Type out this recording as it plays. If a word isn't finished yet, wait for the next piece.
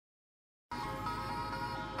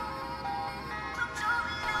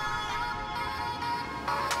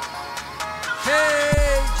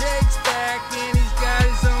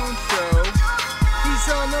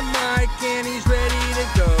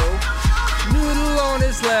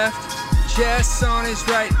Jess on his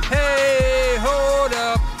right. Hey, hold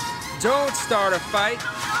up. Don't start a fight.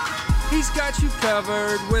 He's got you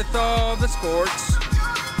covered with all the sports.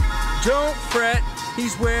 Don't fret,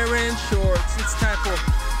 he's wearing shorts. It's time for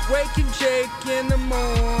Waking Jake in the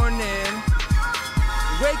morning.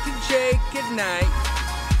 Waking Jake at night.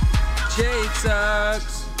 Jake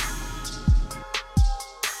sucks.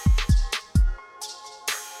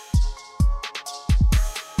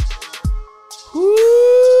 Woo!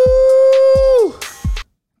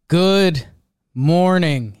 Good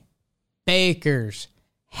morning, Bakers.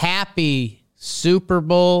 Happy Super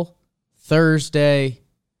Bowl Thursday.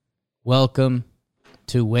 Welcome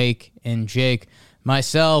to Wake and Jake.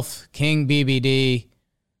 Myself, King BBD.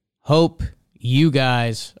 Hope you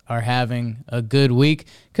guys are having a good week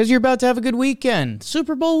because you're about to have a good weekend.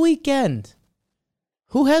 Super Bowl weekend.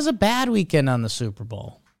 Who has a bad weekend on the Super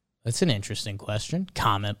Bowl? That's an interesting question.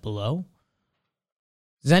 Comment below.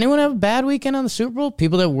 Does anyone have a bad weekend on the Super Bowl?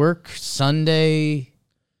 People that work Sunday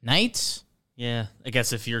nights? Yeah, I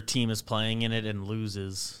guess if your team is playing in it and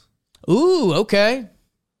loses. Ooh, okay.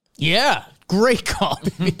 Yeah, great call.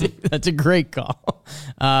 That's a great call.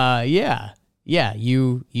 Yeah,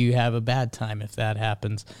 you have a bad time if that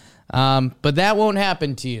happens. But that won't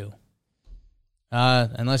happen to you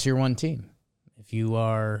unless you're one team. If you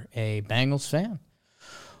are a Bengals fan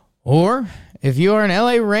or if you are an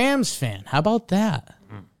LA Rams fan, how about that?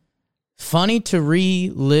 Funny to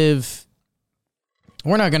relive.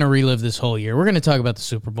 We're not going to relive this whole year. We're going to talk about the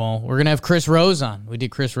Super Bowl. We're going to have Chris Rose on. We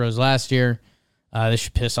did Chris Rose last year. This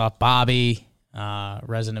should piss off Bobby,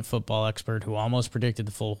 resident football expert who almost predicted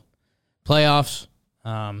the full playoffs.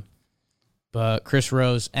 But Chris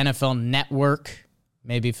Rose, NFL Network,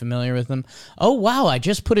 may be familiar with him. Oh, wow, I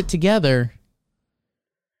just put it together.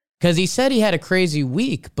 Because he said he had a crazy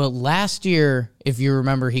week, but last year, if you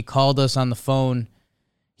remember, he called us on the phone.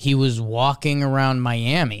 He was walking around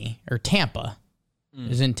Miami, or Tampa. It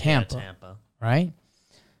was in Tampa. Yeah, Tampa. Right?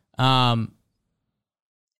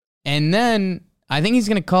 And then I think he's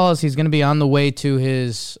going to call us. He's going to be on the way to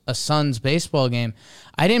his son's baseball game.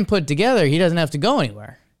 I didn't put it together. He doesn't have to go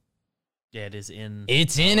anywhere. Yeah, it is in...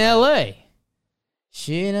 It's in L.A.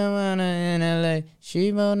 She don't wanna in L.A.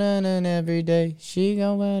 She wanna every day. She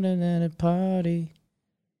gon' wanna party.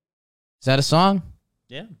 Is that a song?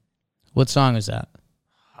 Yeah. What song is that?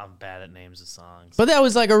 I'm bad at names of songs. But that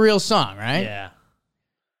was like a real song, right? Yeah.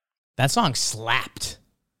 That song slapped.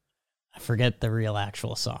 I forget the real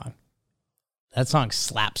actual song. That song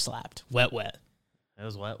slapped. Wet. It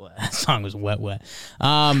was wet. That song was wet.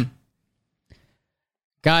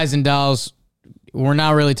 Guys and dolls, we're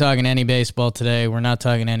not really talking any baseball today. We're not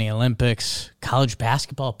talking any Olympics. College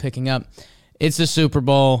basketball picking up. It's the Super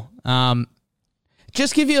Bowl.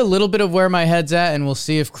 Just give you a little bit of where my head's at, and we'll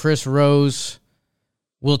see if Chris Rose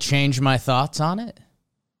will change my thoughts on it.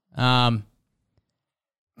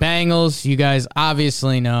 Bengals, you guys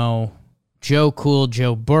obviously know. Joe Cool,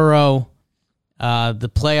 Joe Burrow.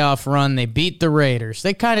 The playoff run, they beat the Raiders.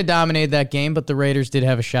 They kind of dominated that game, but the Raiders did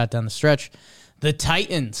have a shot down the stretch. The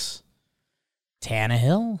Titans.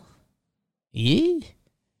 Tannehill. Yeah.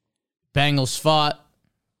 Bengals fought.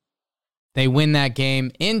 They win that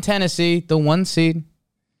game in Tennessee, the 1 seed.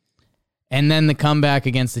 And then the comeback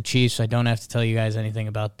against the Chiefs. I don't have to tell you guys anything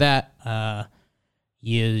about that.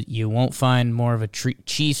 You won't find more of a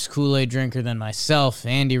Chiefs Kool-Aid drinker than myself.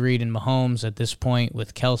 Andy Reid and Mahomes at this point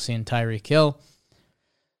with Kelsey and Tyreek Hill.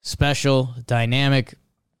 Special, dynamic.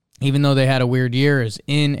 Even though they had a weird year, is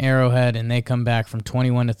in Arrowhead, and they come back from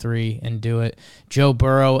 21-3 and do it. Joe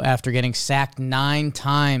Burrow, after getting sacked 9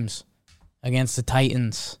 times against the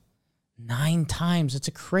Titans. 9 times. It's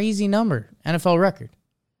a crazy number. NFL record.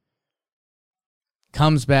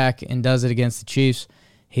 Comes back and does it against the Chiefs.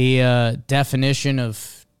 He, definition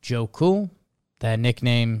of Joe Cool, that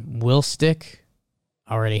nickname will stick,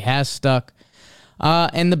 already has stuck.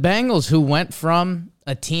 And the Bengals, who went from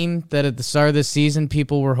a team that at the start of this season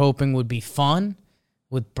people were hoping would be fun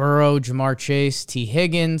with Burrow, Jamar Chase, T.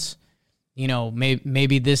 Higgins. You know,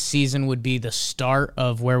 maybe this season would be the start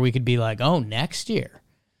of where we could be like, oh, next year,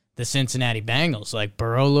 the Cincinnati Bengals. Like,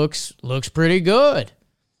 Burrow looks pretty good.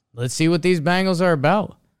 Let's see what these Bengals are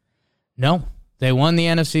about. No, they won the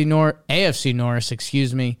AFC North,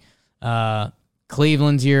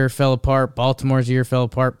 Cleveland's year fell apart. Baltimore's year fell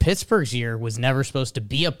apart. Pittsburgh's year was never supposed to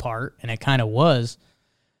be apart, and it kind of was.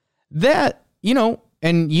 That, you know,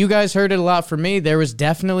 and you guys heard it a lot from me, there was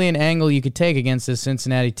definitely an angle you could take against this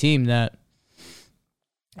Cincinnati team that,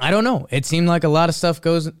 I don't know, it seemed like a lot of stuff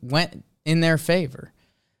went in their favor.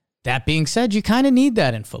 That being said, you kind of need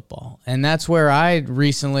that in football. And that's where I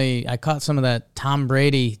caught some of that Tom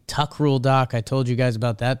Brady Tuck Rule doc. I told you guys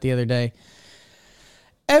about that the other day.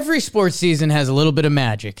 Every sports season has a little bit of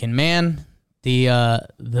magic. And man, the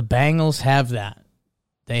Bengals have that.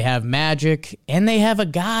 They have magic, and they have a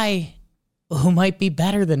guy who might be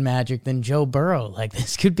better than magic than Joe Burrow. Like,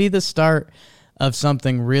 this could be the start of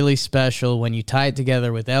something really special when you tie it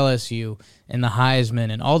together with LSU and the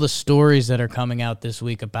Heisman and all the stories that are coming out this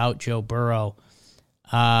week about Joe Burrow.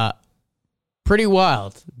 Pretty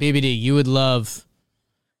wild. BBD, you would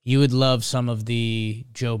love some of the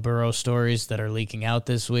Joe Burrow stories that are leaking out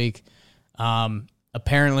this week.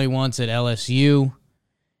 Apparently once at LSU,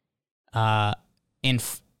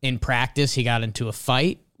 in practice, he got into a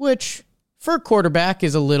fight, which for a quarterback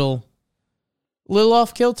is a little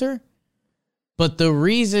off kilter. But the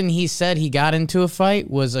reason he said he got into a fight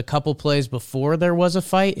was a couple plays before there was a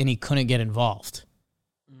fight, and he couldn't get involved.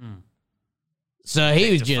 So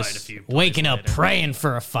he was just waking up praying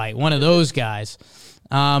for a fight, one of those guys.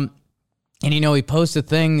 And, he posted a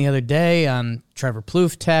thing the other day on Trevor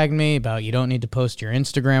Plouffe tagged me about you don't need to post your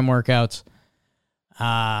Instagram workouts.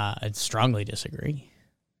 I'd strongly disagree.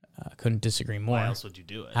 Couldn't disagree more. Why else would you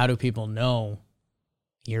do it? How do people know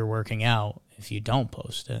you're working out if you don't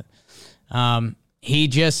post it? He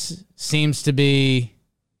just seems to be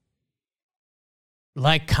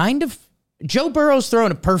like Joe Burrow's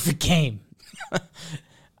throwing a perfect game.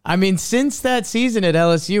 I mean, since that season at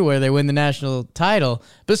LSU where they win the national title,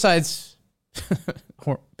 besides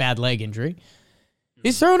bad leg injury,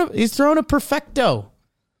 he's throwing a perfecto.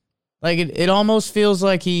 Like it almost feels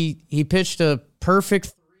like he pitched a perfect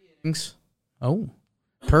 3 innings.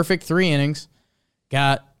 Perfect 3 innings.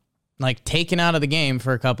 Got taken out of the game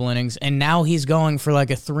for a couple innings, and now he's going for a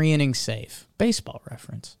 3-inning save. Baseball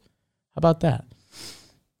reference. How about that?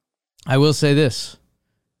 I will say this.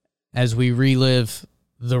 As we relive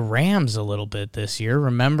the Rams a little bit this year,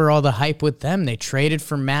 remember all the hype with them. They traded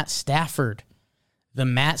for Matt Stafford. The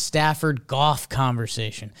Matt Stafford Goff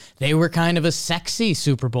conversation. They were kind of a sexy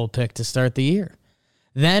Super Bowl pick to start the year.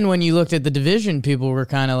 Then when you looked at the division, people were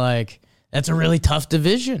kind of like, that's a really tough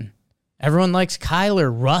division. Everyone likes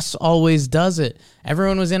Kyler. Russ always does it.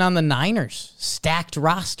 Everyone was in on the Niners. Stacked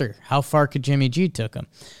roster. How far could Jimmy G took them?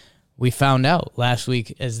 We found out last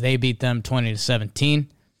week as they beat them 20-17.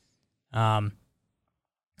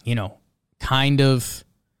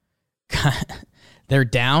 They're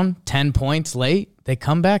down 10 points late. They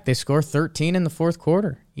come back. They score 13 in the fourth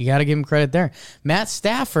quarter. You got to give him credit there. Matt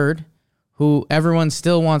Stafford, who everyone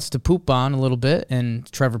still wants to poop on a little bit, and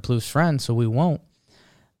Trevor Plouffe's friend, so we won't.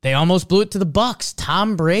 They almost blew it to the Bucs.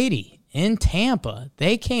 Tom Brady in Tampa.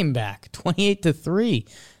 They came back 28-3.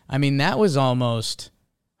 I mean, that was almost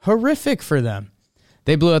horrific for them.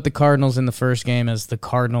 They blew out the Cardinals in the first game, as the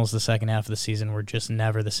Cardinals the second half of the season were just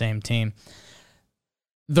never the same team.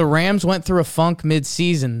 The Rams went through a funk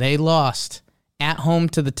mid-season. They lost at home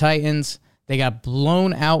to the Titans. They got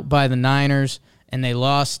blown out by the Niners, and they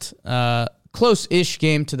lost a close-ish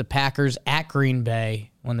game to the Packers at Green Bay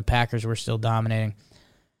when the Packers were still dominating.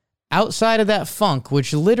 Outside of that funk,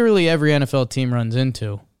 which literally every NFL team runs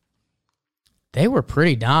into, they were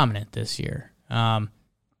pretty dominant this year.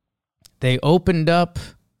 They opened up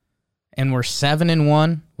and were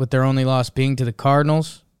 7-1, with their only loss being to the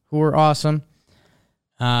Cardinals, who were awesome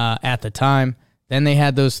at the time. Then they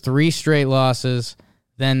had those 3 straight losses.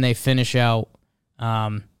 Then they finish out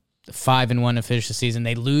 5-1 to finish the season.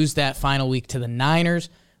 They lose that final week to the Niners,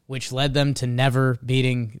 which led them to never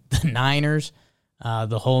beating the Niners.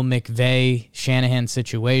 The whole McVay-Shanahan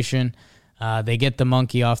situation. They get the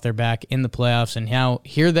monkey off their back in the playoffs, and now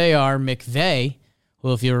here they are, McVay,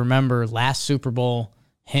 who, if you remember, last Super Bowl,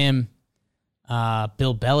 him,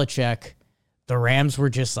 Bill Belichick, the Rams were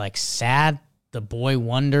just sad. The boy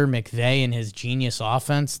wonder, McVay and his genius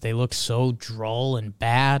offense, they look so droll and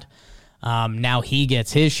bad. Now he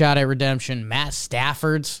gets his shot at redemption. Matt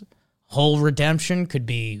Stafford's whole redemption could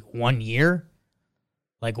be 1 year.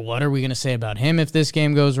 What are we going to say about him if this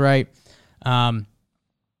game goes right?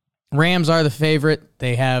 Rams are the favorite.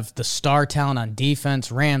 They have the star talent on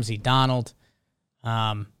defense, Ramsey, Donald.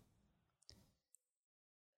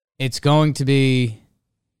 It's going to be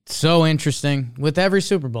so interesting with every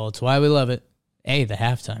Super Bowl. It's why we love it. The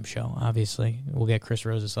halftime show, obviously. We'll get Chris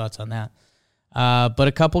Rose's thoughts on that. But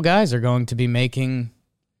a couple guys are going to be making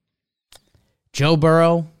Joe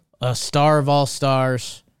Burrow a star of all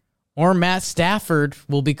stars, or Matt Stafford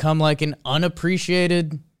will become an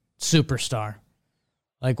unappreciated superstar.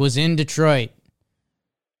 Was in Detroit.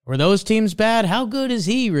 Were those teams bad? How good is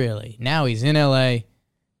he really? Now he's in LA.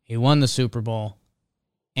 He won the Super Bowl.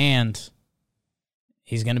 And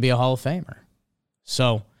he's going to be a Hall of Famer.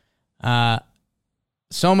 So,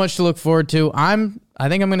 so much to look forward to. I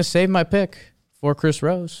think I'm going to save my pick for Chris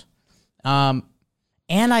Rose. And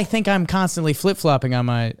I think I'm constantly flip-flopping on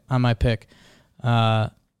my pick.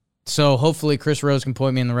 So hopefully Chris Rose can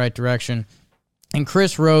point me in the right direction. And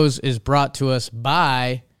Chris Rose is brought to us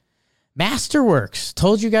by Masterworks.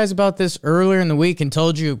 Told you guys about this earlier in the week and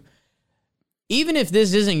told you, even if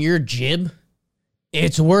this isn't your jib,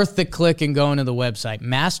 it's worth the click and going to the website.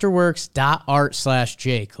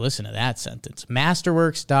 Masterworks.art/Jake. Listen to that sentence.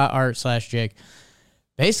 Masterworks.art/Jake.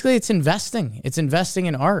 Basically, it's investing. It's investing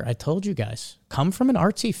in art. I told you guys. Come from an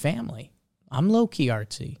artsy family. I'm low-key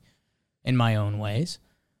artsy in my own ways.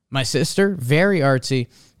 My sister, very artsy.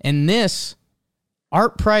 And this,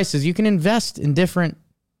 art prices, you can invest in different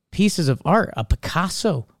pieces of art. A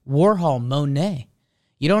Picasso, Warhol, Monet.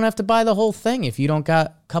 You don't have to buy the whole thing. If you don't got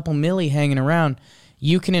a couple milli hanging around,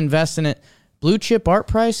 you can invest in it. Blue chip art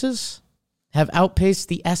prices have outpaced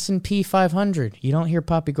the S&P 500. You don't hear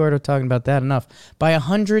Papi Gordo talking about that enough. By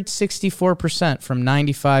 164% from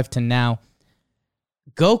 95 to now.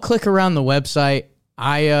 Go click around the website.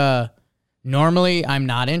 Normally I'm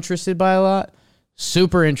not interested by a lot.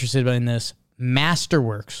 Super interested in this.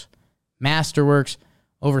 Masterworks.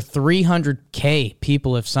 Over 300K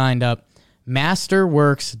people have signed up.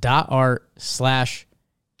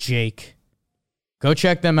 Masterworks.art/Jake. Go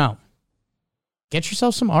check them out. Get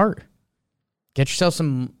yourself some art. Get yourself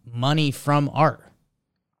some money from art.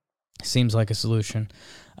 Seems like a solution.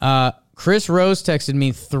 Chris Rose texted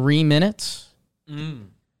me 3 minutes.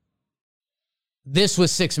 This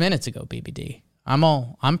was 6 minutes ago, BBD. I'm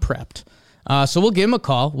prepped. So we'll give him a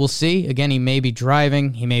call. We'll see. Again, he may be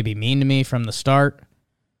driving. He may be mean to me from the start.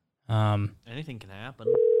 Anything can happen.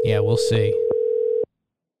 Yeah, we'll see.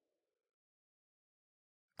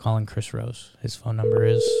 Calling Chris Rose. His phone number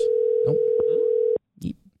is... Nope.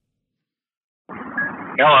 Yep.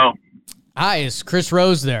 Hello. Hi, is Chris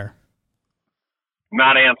Rose there?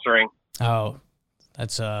 Not answering. Oh,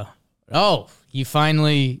 that's... Oh, you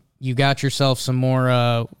got yourself some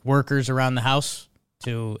more workers around the house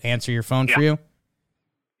to answer your phone for you?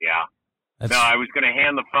 Yeah. No, I was going to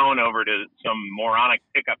hand the phone over to some moronic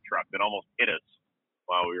pickup truck that almost hit us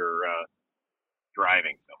while we were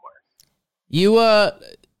driving somewhere. You,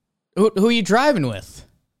 who are you driving with?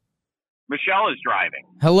 Michelle is driving.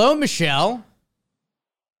 Hello, Michelle.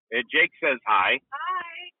 Jake says hi.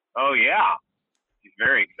 Hi. Oh, yeah. She's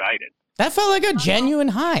very excited. That felt like a genuine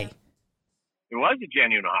hi. It was a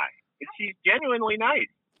genuine hi. She's genuinely nice.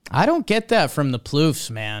 I don't get that from the Ploufs,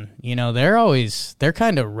 man. You know, they're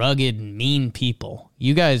kind of rugged and mean people.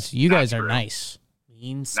 You guys are nice.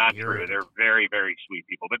 Not true. They're very, very sweet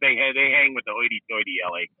people, but they hang with the hoity-toity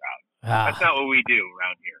LA crowd. That's not what we do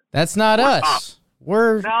around here. That's not us. Tough.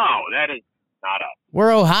 No, that is not us.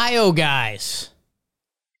 We're Ohio guys.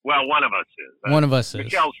 Well, one of us is. One of us is.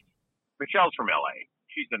 Michelle's from LA.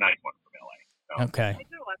 She's the nice one from LA. So. Okay. I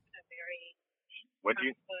grew up in a very What'd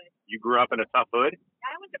tough hood. You grew up in a tough hood?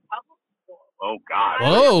 I went to public school. Oh, God.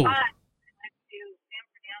 Whoa. I went to San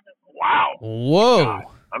Fernando. Wow. Whoa. God.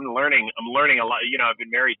 I'm learning a lot. You know, I've been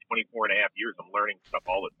married 24 and a half years. I'm learning stuff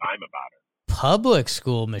all the time about her. Public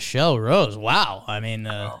school, Michelle Rose. Wow. I mean,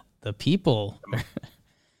 the people. There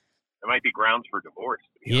might be grounds for divorce.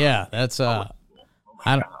 Yeah, that's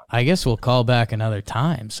I guess we'll call back another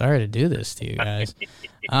time. Sorry to do this to you guys.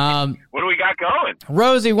 What do we got going?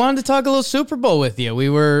 Rosie, wanted to talk a little Super Bowl with you. We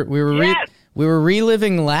were Yes. we were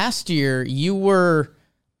reliving last year. You were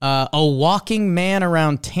a walking man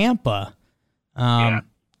around Tampa,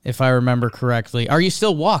 if I remember correctly. Are you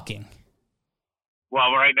still walking?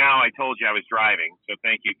 Well, right now I told you I was driving, so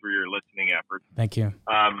thank you for your listening efforts. Thank you.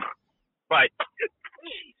 But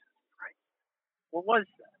what was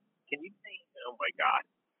that? Can you think? Oh my God.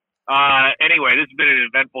 Anyway, this has been an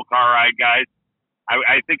eventful car ride, guys.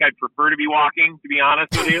 I think I'd prefer to be walking, to be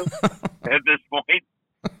honest with you, at this point.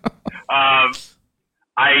 I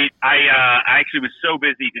actually was so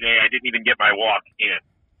busy today, I didn't even get my walk in.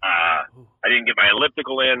 I didn't get my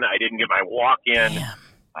elliptical in. I didn't get my walk in. Damn.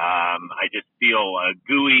 I just feel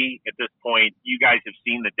gooey at this point. You guys have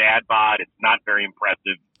seen the dad bod. It's not very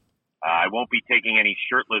impressive. I won't be taking any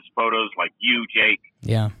shirtless photos like you, Jake.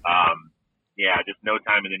 Yeah. Yeah, just no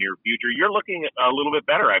time in the near future. You're looking a little bit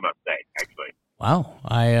better, I must say, actually. Wow.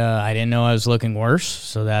 I didn't know I was looking worse.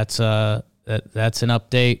 So that's an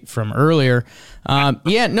update from earlier.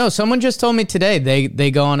 Yeah, no, someone just told me today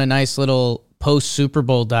they go on a nice little post Super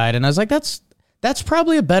Bowl diet, and I was like, that's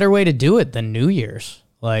probably a better way to do it than New Year's.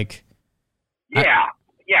 Like, yeah,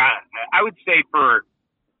 I would say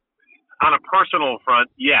on a personal front,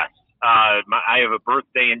 yes. I have a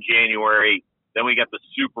birthday in January. Then we got the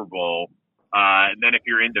Super Bowl. And then if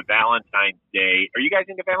you're into Valentine's Day, are you guys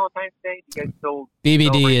into Valentine's Day? Do you guys still BBD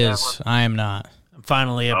celebrate that is. one? I am not. I'm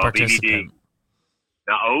finally a Oh, participant. BBD.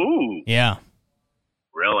 No, oh, Yeah,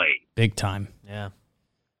 really? big time. Yeah.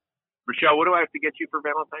 Rochelle, what do I have to get you for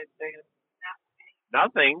Valentine's Day?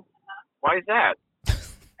 Nothing. Why is that?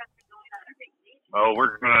 Oh,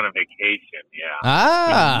 we're going on a vacation. Yeah.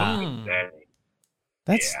 Ah, Mm.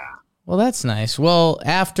 that's Yeah. well, that's nice. Well,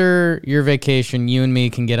 after your vacation, you and me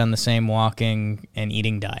can get on the same walking and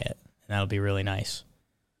eating diet, and that'll be really nice.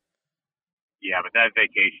 Yeah, but that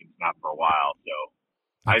vacation's not for a while, so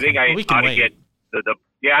I think Well, I we can ought to wait. get the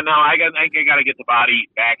yeah, no, I think I got to get the body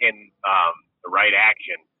back in the right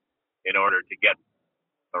action in order to get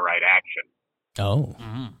the right action. Oh,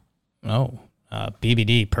 Mm. oh,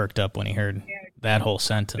 BBD perked up when he heard that whole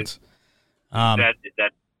sentence. Is that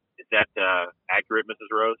accurate,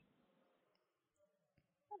 Mrs. Rose?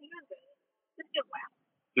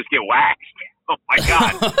 Just get waxed. Oh my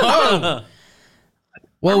God! Oh.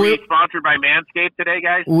 Well, Are we we sponsored by Manscaped today,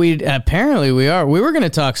 guys? apparently we are. We were going to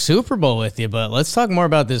talk Super Bowl with you, but let's talk more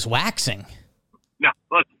about this waxing. No,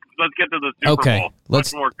 let's get to the Super Okay, Bowl.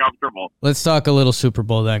 let's- Much more comfortable. Let's talk a little Super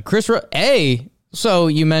Bowl then. So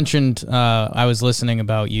you mentioned I was listening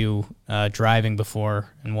about you driving before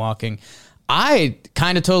and walking. I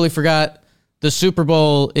kind of totally forgot the Super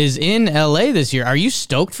Bowl is in LA this year. Are you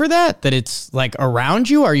stoked for that? That it's like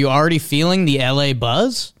around you? Are you already feeling the LA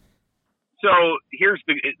buzz? So here's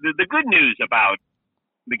the good news about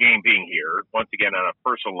the game being here. Once again, on a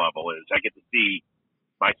personal level, is I get to see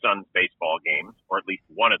my son's baseball games, or at least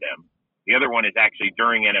one of them. The other one is actually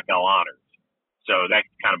during NFL honors, so that's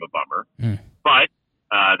kind of a bummer. But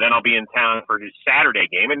then I'll be in town for his Saturday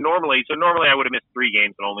game, and normally I would have missed 3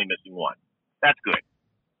 games and only missing 1. That's good.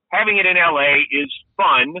 Having it in LA is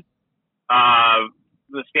fun. From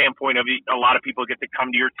the standpoint of a lot of people get to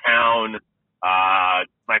come to your town.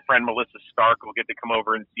 My friend Melissa Stark will get to come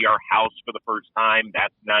over and see our house for the first time.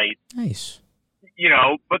 That's nice. Nice.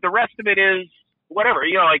 But the rest of it is whatever.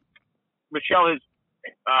 Like Michelle has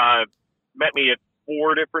met me at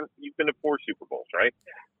 4 different. You've been to 4 Super Bowls, right?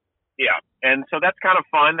 Yeah, and so that's kind of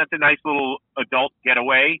fun. That's a nice little adult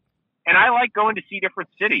getaway, and I like going to see different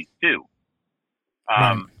cities too.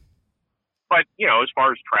 Right. But as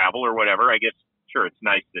far as travel or whatever, I guess sure it's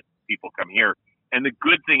nice that people come here. And the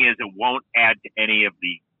good thing is it won't add to any of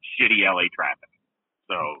the shitty LA traffic.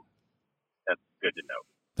 So that's good to know.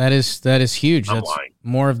 That is huge. I'm That's lying.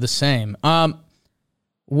 more of the same.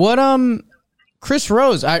 Chris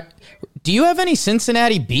Rose, do you have any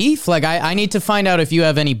Cincinnati beef? Like, I need to find out if you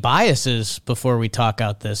have any biases before we talk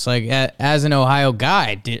out this. Like, as an Ohio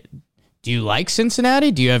guy, do you like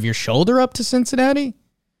Cincinnati? Do you have your shoulder up to Cincinnati?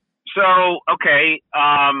 So, okay.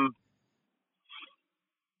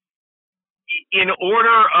 In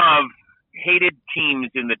order of hated teams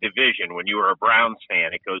in the division, when you were a Browns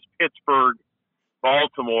fan, it goes Pittsburgh,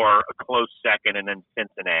 Baltimore, a close second, and then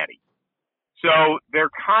Cincinnati. So they're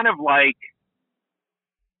kind of like,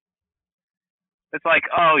 it's like,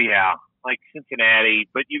 oh yeah, like Cincinnati,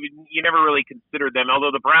 but you never really considered them,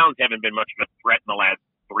 although the Browns haven't been much of a threat in the last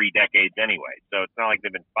 3 decades anyway, so it's not like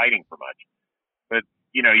they've been fighting for much. But,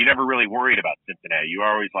 you never really worried about Cincinnati. You were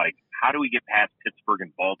always like, how do we get past Pittsburgh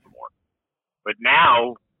and Baltimore? But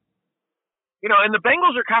now, and the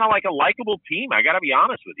Bengals are kind of like a likable team. I got to be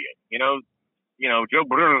honest with you. Joe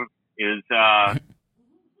Burrow is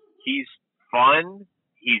he's fun.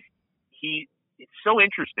 It's so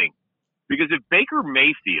interesting because if Baker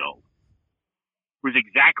Mayfield was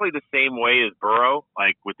exactly the same way as Burrow,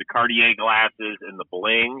 like with the Cartier glasses and the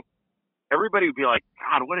bling, everybody would be like,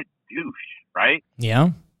 God, what a douche, right? Yeah.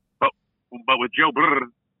 But with Joe Burrow,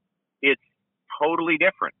 it's totally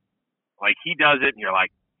different. Like, he does it, and you're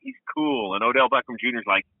like, he's cool. And Odell Beckham Jr. is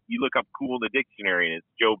like, you look up cool in the dictionary, and it's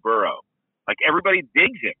Joe Burrow. Like, everybody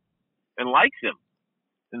digs him and likes him.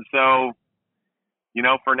 And so,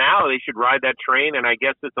 for now, they should ride that train. And I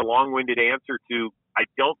guess it's a long-winded answer to, I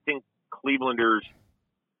don't think Clevelanders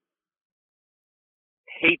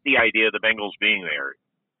hate the idea of the Bengals being there,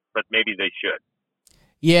 but maybe they should.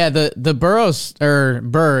 Yeah, the Burrow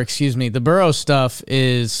stuff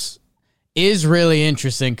is really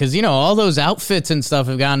interesting because, all those outfits and stuff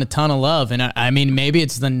have gotten a ton of love. And I mean, maybe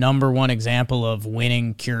it's the number one example of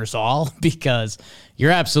winning cures all because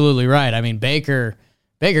you're absolutely right. I mean, Baker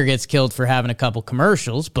gets killed for having a couple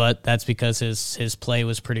commercials, but that's because his play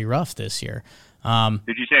was pretty rough this year.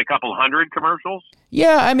 Did you say a couple hundred commercials?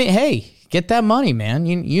 Yeah, I mean, hey, get that money, man.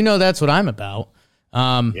 You know that's what I'm about.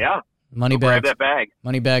 Yeah. Moneybag. Grab that bag.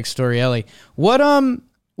 Moneybag Story Ellie.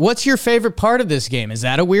 What's your favorite part of this game? Is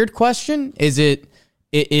that a weird question? Is it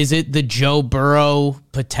is it the Joe Burrow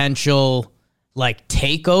potential like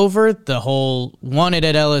takeover? The whole won it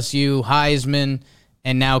at LSU, Heisman,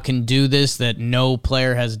 and now can do this that no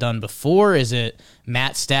player has done before? Is it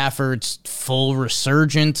Matt Stafford's full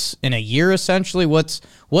resurgence in a year, essentially?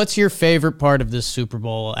 What's your favorite part of this Super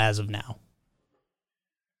Bowl as of now?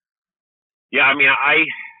 Yeah, I mean,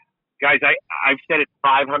 I've said it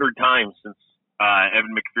 500 times since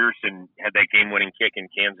Evan McPherson had that game-winning kick in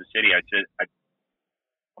Kansas City.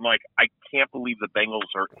 I'm like, I can't believe the Bengals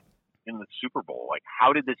are in the Super Bowl. Like,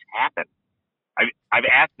 how did this happen? I've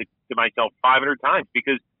asked it to myself 500 times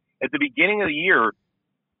because at the beginning of the year,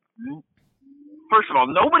 first of all,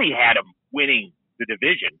 nobody had them winning the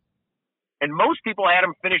division, and most people had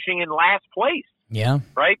them finishing in last place. Yeah.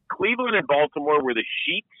 Right? Cleveland and Baltimore were the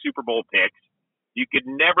chic Super Bowl picks. You could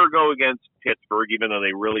never go against Pittsburgh, even though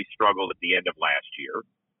they really struggled at the end of last year.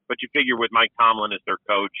 But you figure with Mike Tomlin as their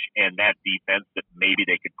coach and that defense that maybe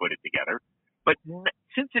they could put it together. But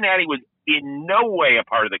Cincinnati was in no way a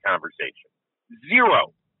part of the conversation.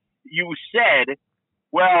 Zero. You said,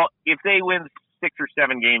 well, if they win 6 or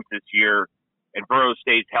 7 games this year and Burrow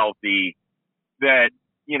stays healthy, that,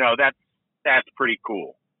 that's pretty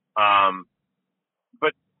cool.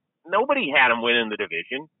 But nobody had them winning the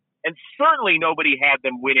division, and certainly nobody had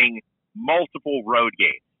them winning multiple road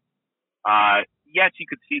games. Yes, you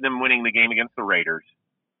could see them winning the game against the Raiders,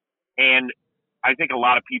 and I think a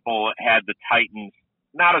lot of people had the Titans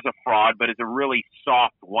not as a fraud, but as a really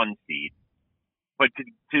soft 1 seed. But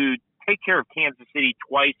to take care of Kansas City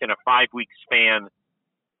twice in a 5-week span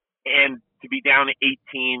and to be down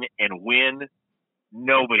 18 and win,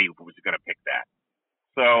 nobody was going to pick that.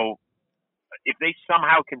 So if they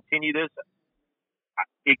somehow continue this,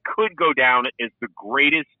 it could go down as the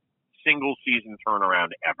greatest single season turnaround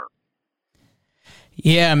ever.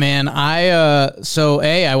 Yeah, man. I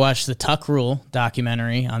watched the Tuck Rule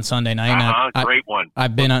documentary on Sunday night. Great one.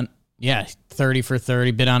 I've been on 30 for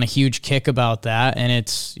 30, been on a huge kick about that, and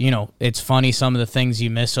it's funny some of the things you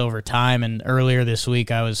miss over time. And earlier this week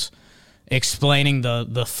I was explaining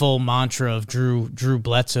the full mantra of Drew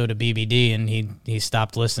Bledsoe to BBD, and he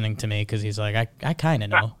stopped listening to me because he's like, I kind of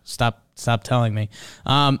know. Stop telling me.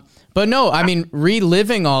 But no, I mean,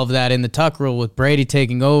 reliving all of that in the Tuck Rule with Brady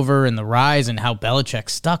taking over and the rise and how Belichick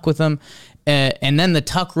stuck with him. And then the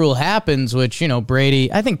Tuck Rule happens, which,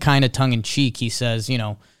 Brady, I think kind of tongue in cheek, he says,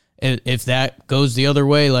 if that goes the other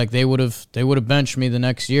way, like they would have benched me the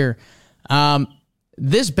next year.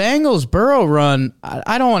 This Bengals Burrow run,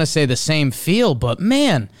 I don't want to say the same feel, but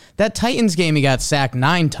man, that Titans game, he got sacked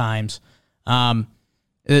 9 times.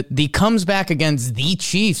 The comes back against the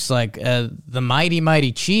Chiefs, like the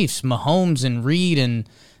mighty Chiefs, Mahomes and Reed, and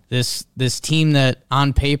this team that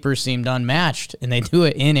on paper seemed unmatched, and they do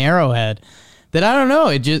it in Arrowhead. That I don't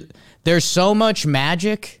know. There's so much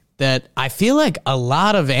magic that I feel like a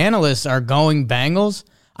lot of analysts are going Bengals.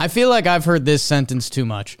 I feel like I've heard this sentence too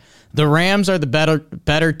much. The Rams are the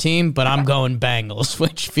better team, but I'm going Bengals,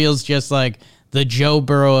 which feels just like the Joe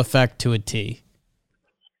Burrow effect to a T.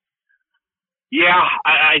 Yeah,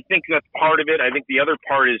 I think that's part of it. I think the other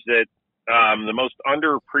part is that the most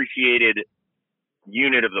underappreciated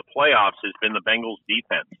unit of the playoffs has been the Bengals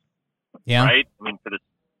defense. Yeah. Right? I mean,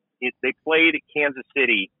 they played Kansas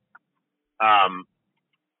City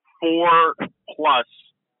 4+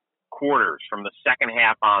 quarters from the second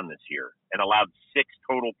half on this year and allowed 6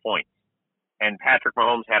 total points. And Patrick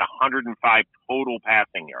Mahomes had 105 total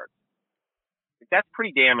passing yards. That's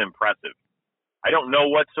pretty damn impressive. I don't know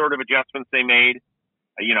what sort of adjustments they made.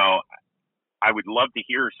 I would love to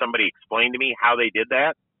hear somebody explain to me how they did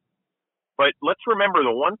that. But let's remember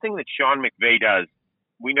the one thing that Sean McVay does,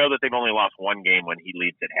 we know that they've only lost 1 game when he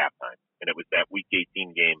leads at halftime. And it was that Week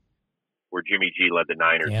 18 game where Jimmy G led the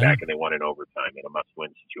Niners back and they won in overtime in a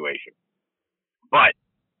must-win situation. But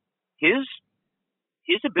his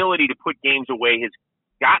ability to put games away has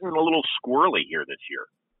gotten a little squirrely here this year.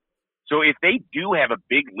 So if they do have a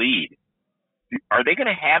big lead, are they going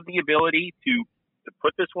to have the ability to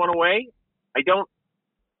put this one away? I don't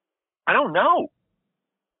know.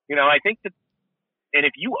 I think that, and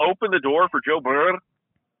if you open the door for Joe Burrow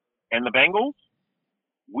and the Bengals,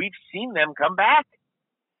 we've seen them come back.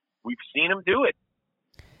 We've seen them do it.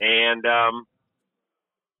 And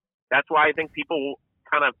that's why I think people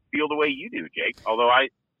kind of feel the way you do, Jake. Although I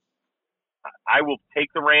will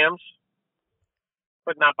take the Rams,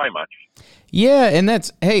 but not by much. Yeah, and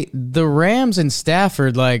the Rams and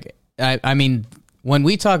Stafford, like, I mean, when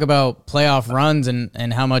we talk about playoff runs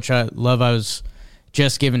and how much I was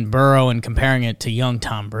just giving Burrow and comparing it to young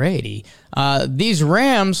Tom Brady, these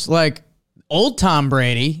Rams, like, old Tom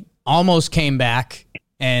Brady almost came back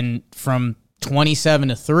and from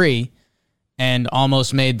 27-3 and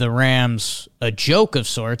almost made the Rams a joke of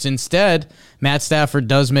sorts. Instead, Matt Stafford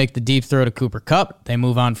does make the deep throw to Cooper Kupp. They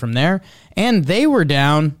move on from there. And they were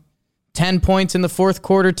down 10 points in the fourth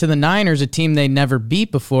quarter to the Niners, a team they never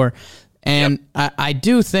beat before. And I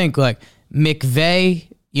do think, like, McVay,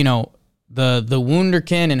 you know, the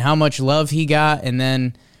wunderkind and how much love he got, and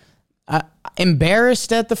then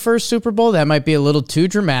embarrassed at the first Super Bowl. That might be a little too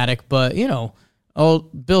dramatic, but, you know,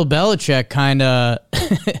 old Bill Belichick kind of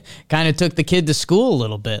took the kid to school a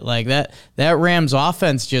little bit. Like that Rams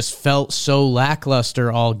offense just felt so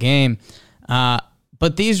lackluster all game.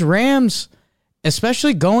 But these Rams,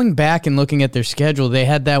 especially going back and looking at their schedule, they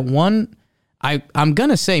had that one, I'm going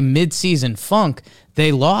to say midseason funk.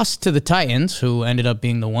 They lost to the Titans, who ended up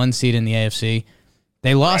being the 1 seed in the AFC.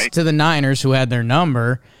 They lost to the Niners, who had their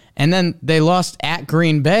number. And then they lost at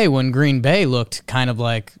Green Bay when Green Bay looked kind of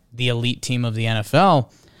like the elite team of the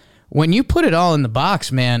NFL. When you put it all in the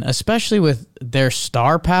box, man, especially with their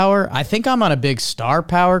star power, I think I'm on a big star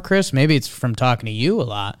power, Chris. Maybe it's from talking to you a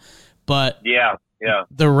lot. But yeah.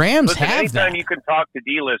 The Rams Listen, have anytime that. you can talk to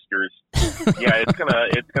D-listers, it's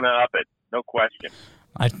gonna up it, no question.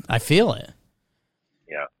 I feel it.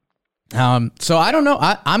 Yeah. So I don't know.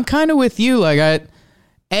 I'm kind of with you. Like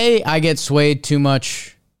I get swayed too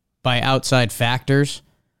much by outside factors.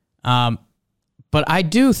 But I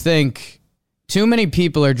do think too many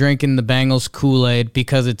people are drinking the Bengals Kool-Aid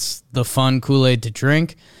because it's the fun Kool-Aid to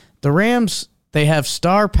drink. The Rams, they have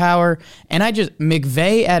star power, and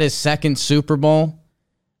McVay at his second Super Bowl,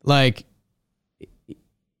 like,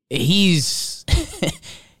 he's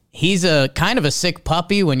a kind of a sick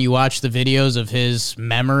puppy when you watch the videos of his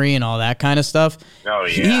memory and all that kind of stuff. Oh,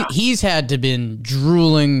 yeah. He's had to been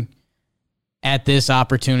drooling at this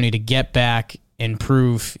opportunity to get back and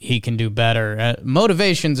prove he can do better.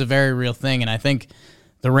 Motivation's a very real thing, and I think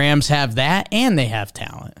the Rams have that, and they have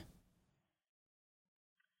talent.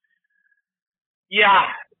 Yeah,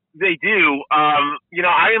 they do. I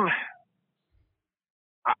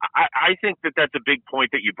think that's a big point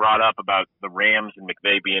that you brought up about the Rams and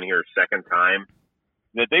McVay being here a second time,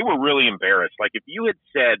 that they were really embarrassed. Like, if you had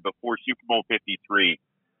said before Super Bowl 53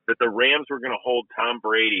 that the Rams were going to hold Tom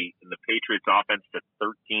Brady and the Patriots offense to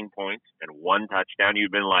 13 points and 1 touchdown,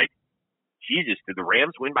 you'd been like, Jesus, did the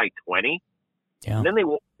Rams win by 20? Yeah. And then they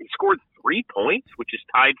scored 3 points, which is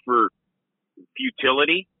tied for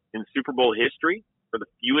futility in Super Bowl history for the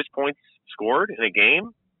fewest points scored in a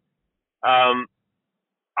game.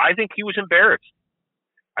 I think he was embarrassed.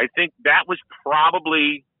 I think that was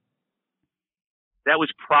probably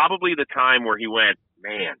the time where he went,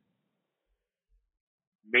 man,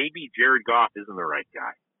 maybe Jared Goff isn't the right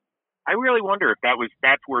guy. I really wonder if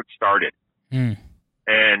that's where it started. And,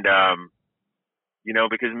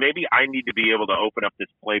 because maybe I need to be able to open up this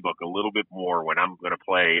playbook a little bit more when I'm going to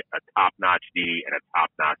play a top-notch D and a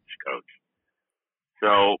top-notch coach.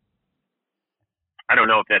 So I don't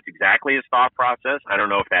know if that's exactly his thought process. I don't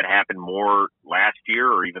know if that happened more last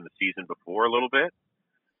year or even the season before a little bit.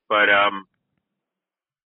 But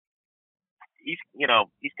he's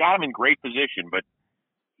got him in great position, but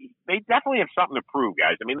they definitely have something to prove,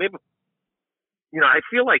 guys. I mean, I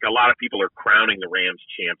feel like a lot of people are crowning the Rams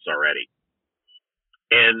champs already.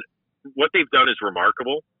 And what they've done is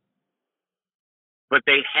remarkable, but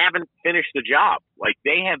they haven't finished the job. Like,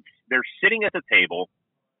 they're sitting at the table,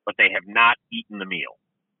 but they have not eaten the meal.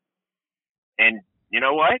 And you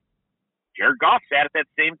know what? Jared Goff sat at that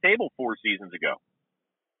same table 4 seasons ago,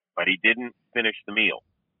 but he didn't finish the meal.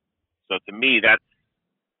 So to me, that's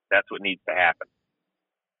what needs to happen.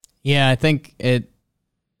 Yeah, I think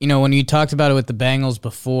when you talked about it with the Bengals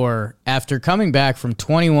before, after coming back from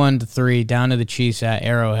 21-3 down to the Chiefs at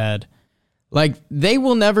Arrowhead, like, they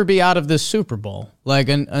will never be out of this Super Bowl. Like,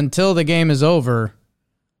 until the game is over,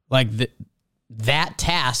 like, that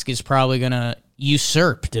task is probably going to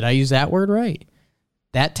usurp. Did I use that word right?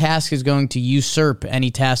 That task is going to usurp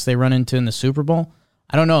any task they run into in the Super Bowl.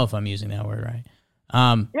 I don't know if I'm using that word right.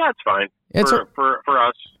 Yeah, it's fine. For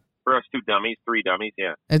us 2 dummies, 3 dummies,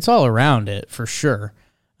 yeah. It's all around it, for sure.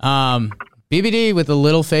 BBD with a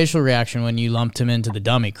little facial reaction when you lumped him into the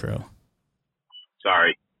dummy crew.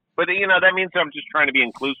 Sorry. But, that means I'm just trying to be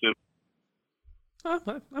inclusive.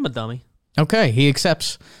 I'm a dummy. Okay, he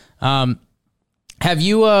accepts. Have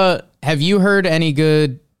you heard any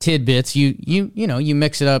good tidbits? You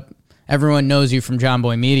mix it up. Everyone knows you from John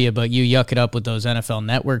Boy Media, but you yuck it up with those NFL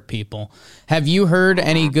Network people. Have you heard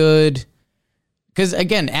any good? Because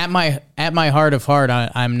again, at my heart of heart,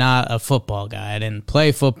 I'm not a football guy. I didn't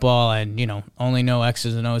play football, and only know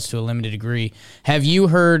X's and O's to a limited degree. Have you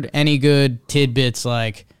heard any good tidbits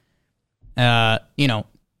like, if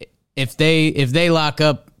if they lock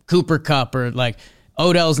up Cooper Kupp, or like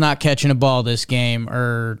Odell's not catching a ball this game,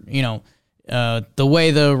 or the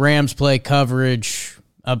way the Rams play coverage,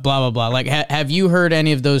 blah blah blah. Like, have you heard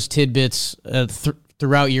any of those tidbits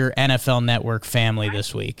throughout your NFL Network family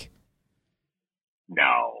this week?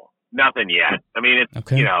 No, nothing yet. I mean, it's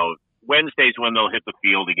Okay. Wednesday's when they'll hit the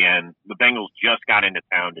field again. The Bengals just got into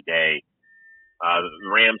town today. The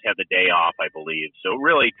Rams had the day off, I believe. So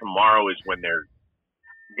really, tomorrow is when they're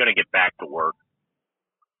going to get back to work.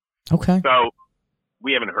 Okay. So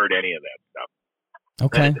we haven't heard any of that stuff.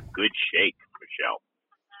 Okay. That is a good shake, Michelle.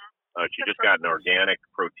 She just got an organic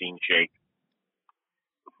protein shake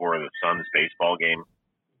before the Suns baseball game.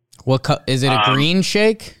 What is it? A green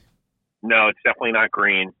shake? No, it's definitely not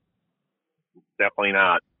green. It's definitely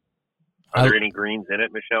not. Are there any greens in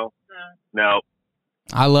it, Michelle? No.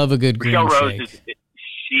 I love a good green Michelle Rose shake.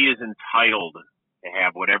 she is entitled to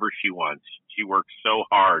have whatever she wants. She works so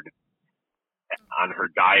hard on her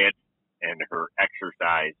diet and her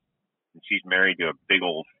exercise, and she's married to a big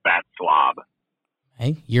old fat slob.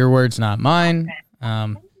 Hey, your words, not mine.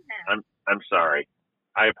 I'm sorry.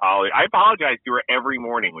 I apologize to her every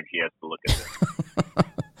morning when she has to look at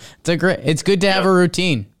this. It's good to have a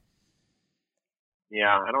routine.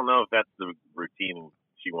 Yeah, I don't know if that's the routine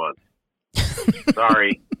she wants.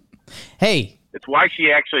 Sorry. Hey, It's why she's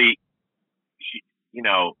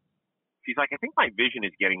like, I think my vision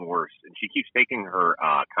is getting worse, and she keeps taking her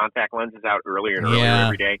contact lenses out earlier and earlier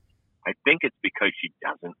every day. I think it's because she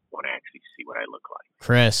doesn't want to actually see what I look like.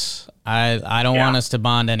 Chris, I don't want us to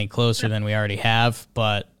bond any closer than we already have,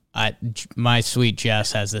 but my sweet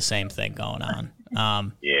Jess has the same thing going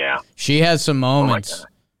on. Yeah. She has some moments God.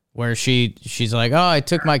 where she's like, "Oh, I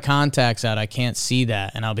took my contacts out. I can't see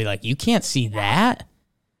that." And I'll be like, "You can't see that?"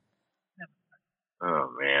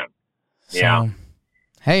 Oh, man. So, Yeah.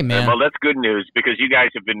 Hey, man. Well, that's good news because you guys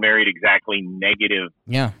have been married exactly negative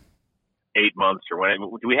Yeah. 8 months or whatever.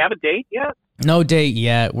 Do we have a date yet? No date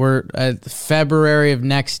yet. We're February of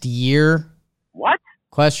next year? What?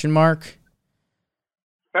 Question mark.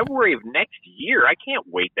 February of next year? I can't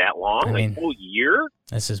wait that long. I mean, a whole year?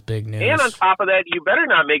 This is big news. And on top of that, you better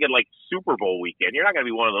not make it like Super Bowl weekend. You're not going to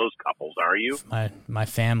be one of those couples, are you? My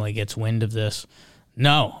family gets wind of this.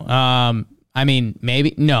 No. I mean,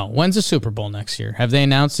 maybe. No. When's the Super Bowl next year? Have they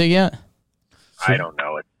announced it yet? I don't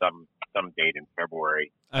know. It's some date in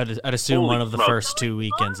February. I'd assume Holy one of the smokes. first 2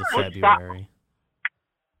 weekends of Stop. February.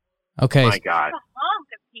 Okay. My God. Hunk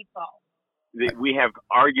of people. We have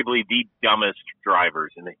arguably the dumbest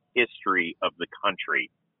drivers in the history of the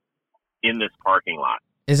country in this parking lot.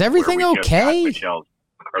 Is everything where we just got okay? Michelle's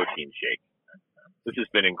protein shake. This has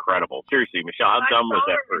been incredible. Seriously, Michelle, how dumb was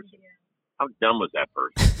that person? How dumb was that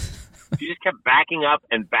person? She just kept backing up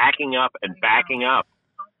and backing up and backing up.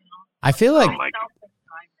 I feel like Oh my God.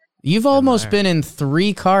 you've almost been in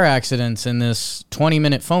 3 car accidents in this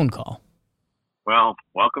 20-minute phone call. Well,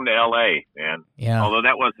 welcome to LA, man. Yeah. Although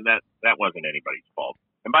that wasn't anybody's fault.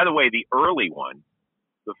 And by the way, the early one,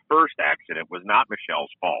 the first accident, was not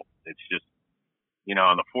Michelle's fault. It's just,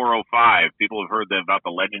 on the 405, people have heard about the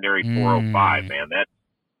legendary 405, man. That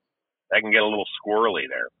can get a little squirrely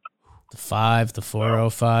there. The 5, the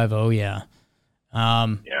 405. Oh, yeah.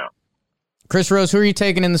 Yeah. Chris Rose, who are you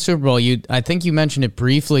taking in the Super Bowl? I think you mentioned it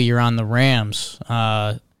briefly. You're on the Rams.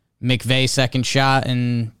 McVay second shot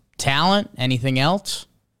and talent. Anything else?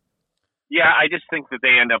 Yeah, I just think that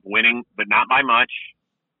they end up winning, but not by much.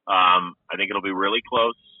 I think it'll be really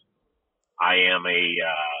close. I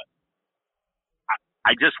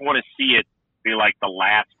just want to see it be like the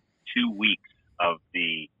last 2 weeks of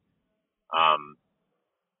the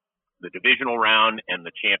divisional round and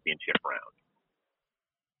the championship round.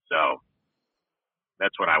 So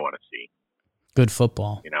that's what I want to see. Good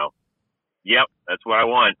football. Yep, that's what I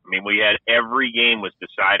want. I mean, we had every game was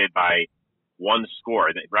decided by one score,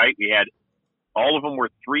 right? We had all of them were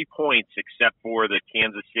 3 points except for the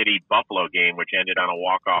Kansas City Buffalo game, which ended on a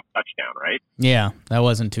walk-off touchdown, right? Yeah, that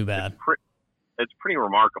wasn't too bad. It's pretty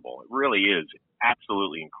remarkable. It really is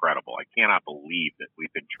absolutely incredible. I cannot believe that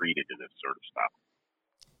we've been treated to this sort of stuff.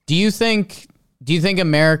 Do you think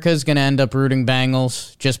America's going to end up rooting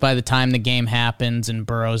Bengals just by the time the game happens and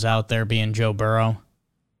Burrow's out there being Joe Burrow?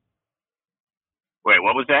 Wait,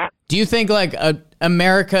 what was that? Do you think like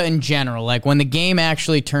America in general, like when the game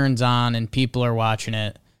actually turns on and people are watching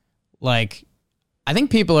it, like I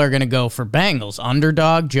think people are going to go for Bengals,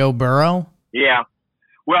 underdog Joe Burrow? Yeah.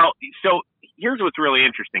 Well, so here's what's really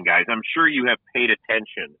interesting, guys. I'm sure you have paid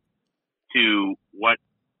attention to what,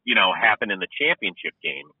 happened in the championship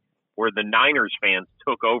game where the Niners fans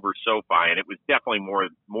took over SoFi, and it was definitely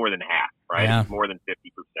more than half, right? Yeah. It was more than 50%,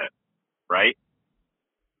 right?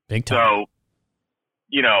 Big time.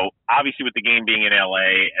 So, obviously with the game being in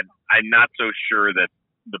LA, and I'm not so sure that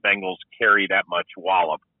the Bengals carry that much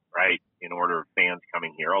wallop, right, in order of fans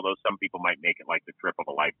coming here, although some people might make it like the trip of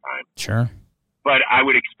a lifetime. Sure. But I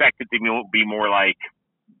would expect it to be more like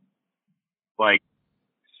 60%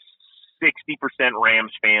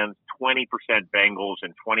 Rams fans, 20% Bengals,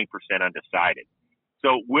 and 20% undecided.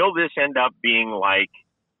 So will this end up being like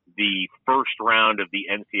the first round of the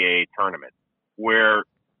NCAA tournament where,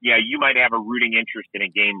 you might have a rooting interest in a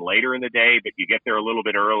game later in the day, but you get there a little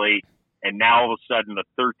bit early, and now all of a sudden the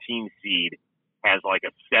 13 seed has like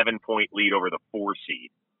a 7-point lead over the 4 seed.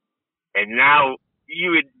 And now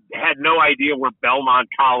you had no idea where Belmont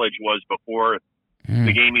College was before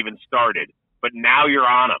the game even started, but now you're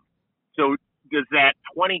on them. So does that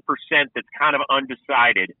 20% that's kind of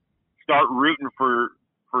undecided start rooting for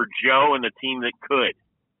Joe and the team that could?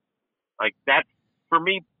 Like that's, for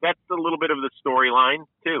me, that's a little bit of the storyline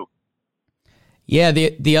too. Yeah,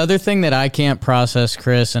 the other thing that I can't process,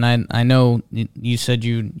 Chris, and I know you said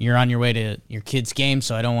you're on your way to your kid's game,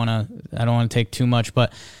 so I don't want to take too much,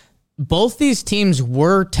 but both these teams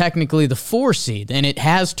were technically the 4 seed, and it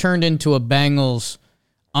has turned into a Bengals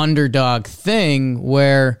underdog thing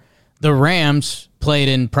where the Rams played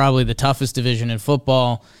in probably the toughest division in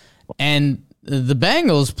football, and the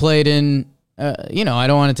Bengals played in, I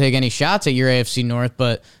don't want to take any shots at your AFC North,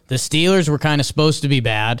 but the Steelers were kind of supposed to be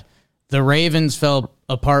bad. The Ravens fell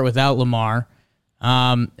apart without Lamar,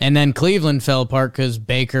 and then Cleveland fell apart because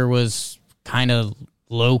Baker was kind of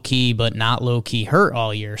low-key but not low-key hurt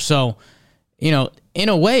all year. So, in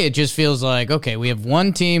a way, it just feels like, okay, we have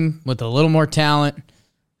one team with a little more talent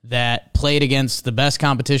that played against the best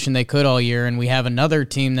competition they could all year, and we have another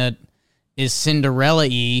team that is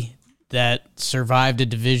Cinderella-y that survived a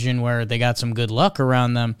division where they got some good luck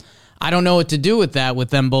around them. I don't know what to do with that, with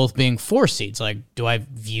them both being 4 seeds. Like, do I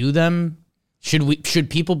view them? Should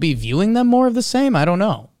people be viewing them more of the same? I don't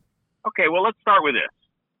know. Okay, well, let's start with this.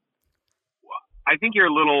 I think you're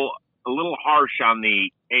a little harsh on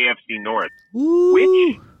the AFC North.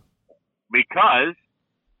 Ooh.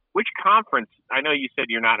 Which conference, I know you said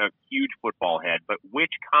you're not a huge football head, but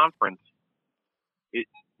which conference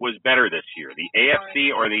was better this year, the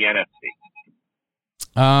AFC or the NFC?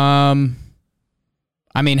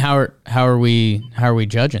 I mean, how are we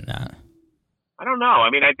judging that? I don't know. I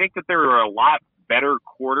mean, I think that there are a lot better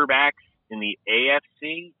quarterbacks in the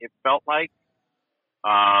AFC, it felt like.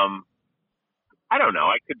 I don't know.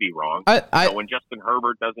 I could be wrong. When Justin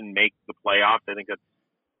Herbert doesn't make the playoffs, I think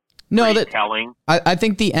that's telling. I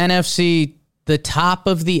think the NFC, the top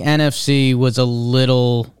of the NFC was a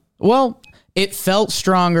little, it felt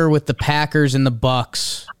stronger with the Packers and the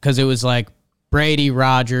Bucks because it was like Brady,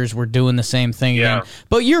 Rodgers were doing the same thing again.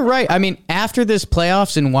 But you're right. I mean, after this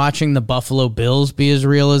playoffs and watching the Buffalo Bills be as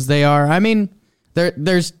real as they are, I mean,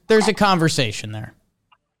 there's a conversation there.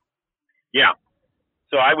 Yeah.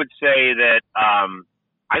 So I would say that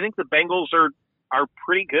I think the Bengals are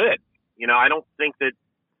pretty good. I don't think that.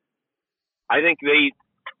 I think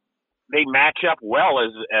they match up well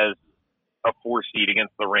as a 4 seed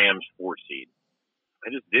against the Rams 4 seed. I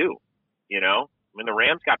just do. I mean, the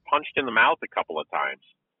Rams got punched in the mouth a couple of times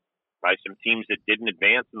by some teams that didn't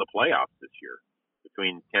advance in the playoffs this year,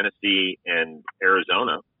 between Tennessee and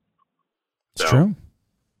Arizona. It's true.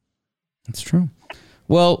 It's true.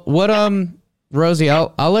 Well, Rosie,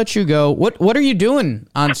 I'll let you go. What are you doing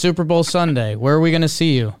on Super Bowl Sunday? Where are we going to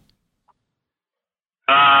see you?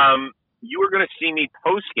 You are going to see me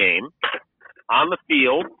post game on the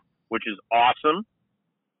field, which is awesome.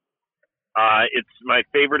 It's my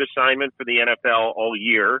favorite assignment for the NFL all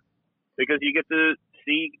year because you get to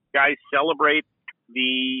see guys celebrate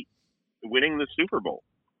winning the Super Bowl.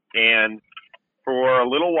 And for a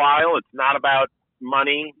little while, it's not about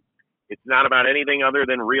money. It's not about anything other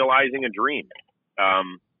than realizing a dream.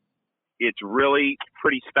 It's really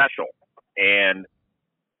pretty special. And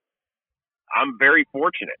I'm very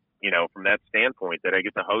fortunate, from that standpoint that I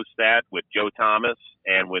get to host that with Joe Thomas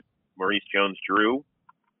and with Maurice Jones-Drew.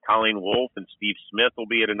 Colleen Wolfe and Steve Smith will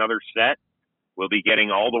be at another set. We'll be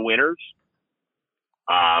getting all the winners.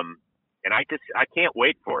 And I can't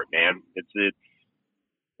wait for it, man.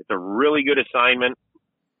 It's a really good assignment,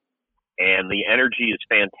 and the energy is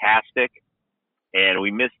fantastic. And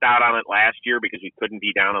we missed out on it last year because we couldn't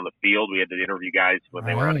be down on the field. We had to interview guys when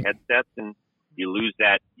they were on headsets, and you lose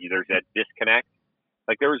that. There's that disconnect.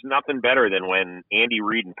 Like, there was nothing better than when Andy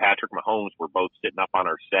Reid and Patrick Mahomes were both sitting up on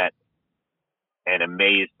our set and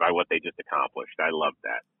amazed by what they just accomplished. I loved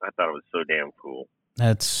that. I thought it was so damn cool.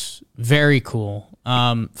 That's very cool.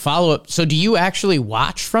 Follow up. So do you actually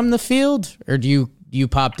watch from the field, or do you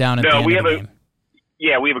pop down at the end of the game?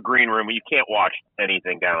 Yeah, we have a green room. You can't watch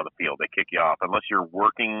anything down on the field. They kick you off unless you're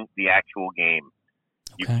working the actual game.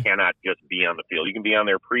 You Okay. cannot just be on the field. You can be on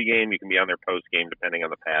there pregame. You can be on there postgame, depending on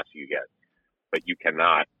the pass you get. But you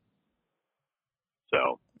cannot.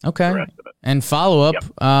 So Okay. the rest of it. And follow up, Yep.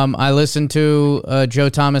 I listened to a Joe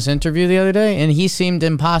Thomas interview the other day, and he seemed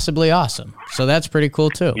impossibly awesome. So that's pretty cool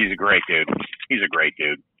too. He's a great dude. He's a great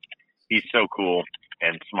dude. He's so cool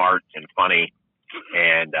and smart and funny,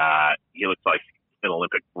 and he looks like an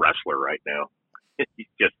Olympic wrestler right now.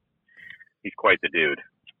 He's quite the dude.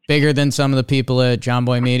 Bigger than some of the people at John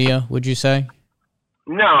Boy Media, would you say?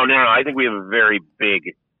 No. I think we have a very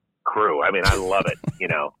big crew. I mean, I love it.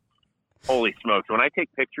 Holy smokes! When I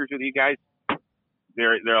take pictures with you guys,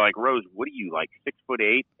 they're like, Rose, what are you, like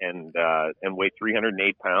 6'8" and weigh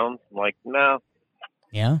 308 pounds? I'm like, no.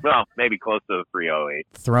 Yeah. Well, maybe close to 308.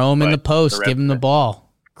 Throw him in But the post, the give him the rest-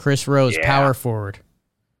 ball. Chris Rose, Yeah. power forward.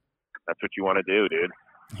 That's what you want to do, dude.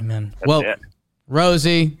 Amen. That's Well, it.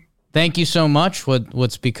 Rosie, thank you so much.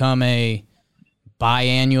 What's become a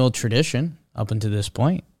biannual tradition up until this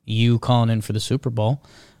point, you calling in for the Super Bowl.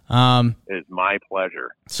 It is my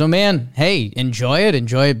pleasure. So, man, hey, enjoy it.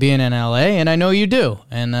 Enjoy it being in LA, and I know you do,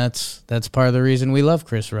 and that's part of the reason we love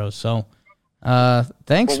Chris Rose. So,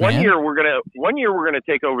 thanks, Well, man. one year we're gonna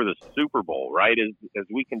take over the Super Bowl, right? As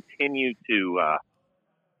we continue to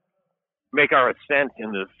make our ascent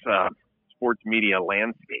in this sports media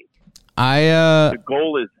landscape. I The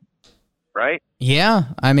goal is right. yeah,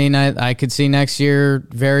 I mean, I could see next year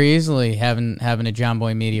very easily having a John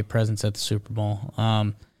Boy Media presence at the Super Bowl.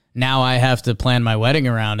 Now I have to plan my wedding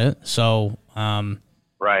around it, so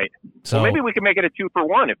Right. So Well, maybe we can make it a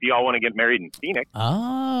 2-for-1 if you all want to get married in Phoenix.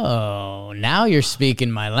 Oh, now you're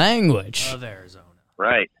speaking my language. Of Arizona.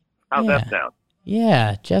 Right. How's Yeah. that sound?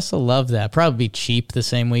 Yeah, Jess will love that. Probably be cheap the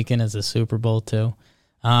same weekend as the Super Bowl too.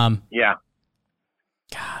 Yeah.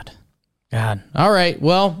 God. All right.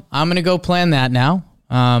 Well, I'm gonna go plan that now.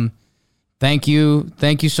 Thank you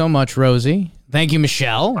so much, Rosie. Thank you,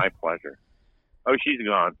 Michelle. My pleasure. Oh, she's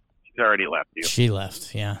gone. She's already left you. She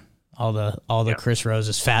left. Yeah. All the Chris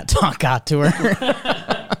Rose's fat talk got to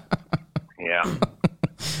her. Yeah.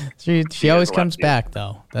 she always has comes left you. back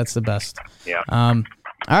though. That's the best. Yeah.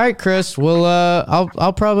 All right, Chris. Well,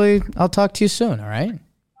 I'll talk to you soon. All right.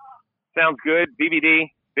 Sounds good. BBD,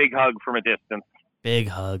 big hug from a distance. Big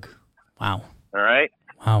hug. Wow. All right.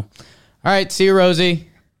 All right. See you, Rosie.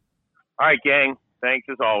 All right, gang. Thanks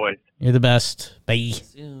as always. You're the best. Bye.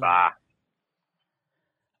 Bye.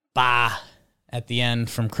 Bah. At the end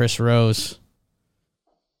from Chris Rose.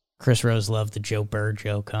 Chris Rose loved the Joe Burr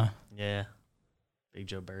joke, huh? Yeah. Big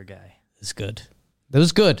Joe Burr guy. It's good. That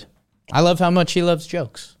was good. I love how much he loves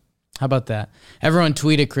jokes. How about that? Everyone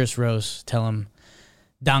tweeted Chris Rose. Tell him,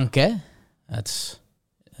 danke. That's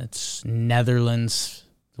Netherlands'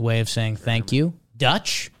 way of saying thank you.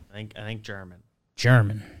 Dutch? I think German.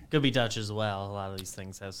 German. Could be Dutch as well. A lot of these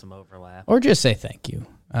things have some overlap. Or just say thank you.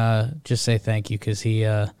 Just say thank you because he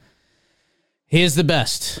is the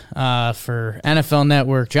best for NFL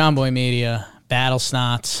Network, John Boy Media, Battle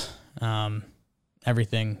Snots,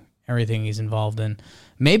 everything he's involved in.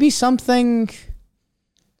 Maybe something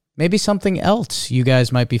else you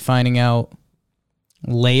guys might be finding out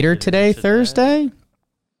later today, Thursday.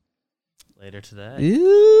 Later today.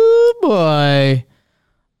 Ooh, boy.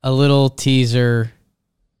 A little teaser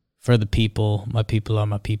for the people. My people are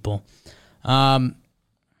my people. PBD,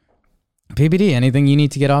 anything you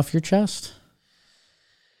need to get off your chest?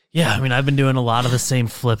 Yeah, I mean, I've been doing a lot of the same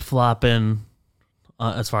flip-flopping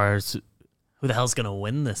as far as who the hell's going to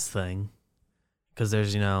win this thing. Because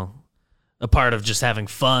there's, a part of just having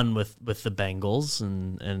fun with the Bengals,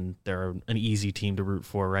 and they're an easy team to root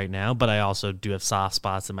for right now. But I also do have soft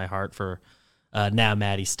spots in my heart for now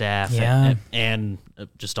Matty Staff and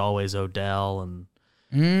just always Odell and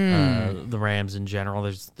the Rams in general.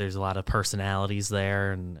 There's a lot of personalities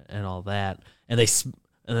there and all that. And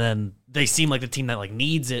then they seem like the team that like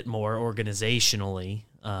needs it more organizationally,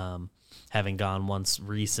 having gone once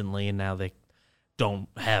recently, and now they don't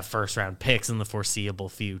have first round picks in the foreseeable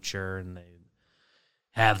future, and they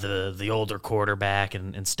have the older quarterback,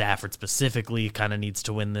 and Stafford specifically kind of needs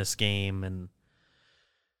to win this game, and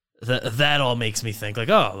that all makes me think like,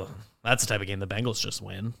 oh, that's the type of game the Bengals just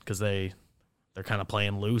win because they're kind of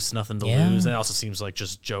playing loose, nothing to lose. And it also seems like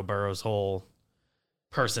just Joe Burrow's whole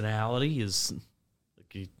personality is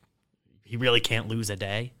like he really can't lose a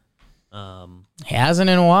day. He hasn't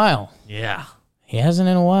in a while. Yeah. He hasn't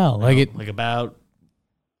in a while. Like about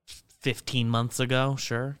 15 months ago,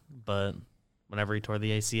 sure. But whenever he tore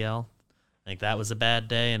the ACL, I think that was a bad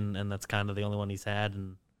day, and that's kind of the only one he's had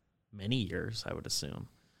in many years, I would assume.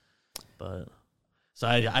 But So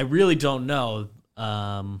I really don't know.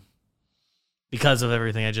 Because of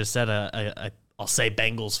everything I just said, I'll say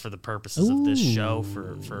Bengals for the purposes of this show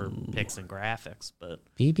for picks and graphics. But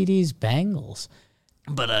BBD's Bengals.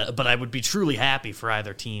 But I would be truly happy for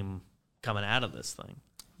either team coming out of this thing.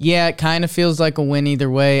 Yeah, it kind of feels like a win either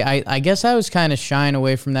way. I guess I was kind of shying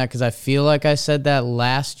away from that because I feel like I said that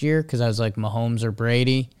last year because I was like Mahomes or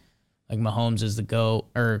Brady. Like Mahomes is the GOAT,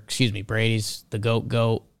 or excuse me, Brady's the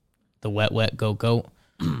GOAT, the wet goat.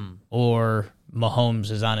 Or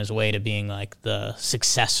Mahomes is on his way to being like the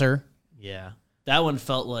successor. Yeah. That one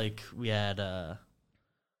felt like we had a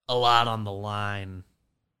lot on the line,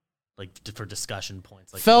 like for discussion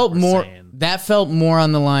points. Like felt more saying. That felt more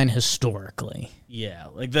on the line historically. Yeah,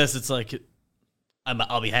 like this, it's like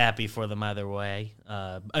I'll be happy for them either way.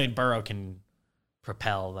 I mean, Burrow can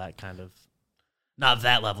propel that kind of not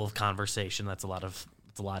that level of conversation. It's a lot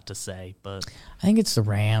to say, but I think it's the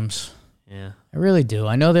Rams. Yeah, I really do.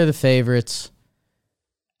 I know they're the favorites.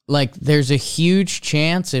 Like, there's a huge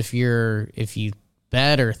chance if you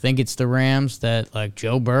bet or think it's the Rams that like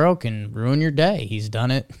Joe Burrow can ruin your day. He's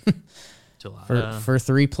done it for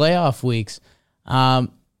 3 playoff weeks. I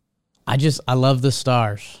love the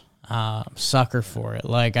Stars. Sucker for it.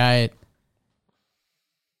 Like Aaron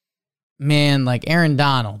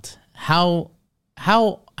Donald. How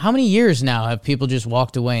many years now have people just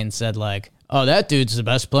walked away and said like, oh, that dude's the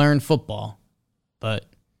best player in football, but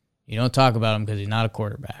you don't talk about him because he's not a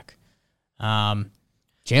quarterback.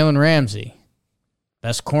 Jalen Ramsey,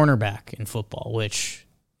 best cornerback in football, which,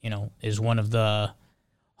 is one of the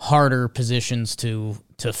harder positions to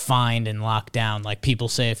find and lock down. Like people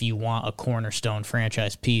say, if you want a cornerstone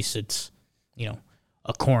franchise piece, it's,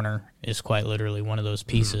 a corner is quite literally one of those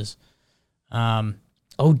pieces.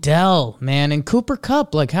 Odell, man, and Cooper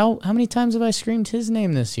Kupp. Like how many times have I screamed his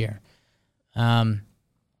name this year? The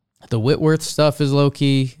Whitworth stuff is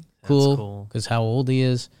low-key cool because how old he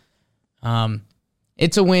is.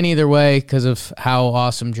 It's a win either way because of how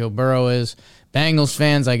awesome Joe Burrow is. Bengals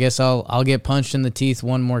fans, I guess I'll get punched in the teeth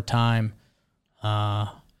one more time. I'm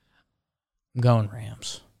going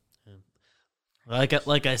Rams.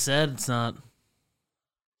 Like I said, it's not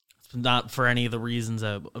for any of the reasons.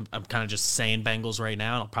 I'm kind of just saying Bengals right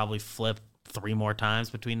now, and I'll probably flip 3 more times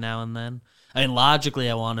between now and then. I mean, logically,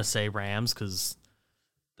 I want to say Rams because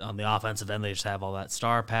on the offensive end, they just have all that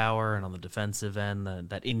star power, and on the defensive end,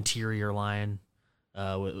 that interior line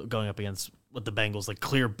going up against what the Bengals' like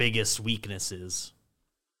clear biggest weakness is.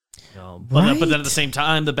 But then at the same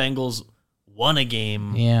time, the Bengals won a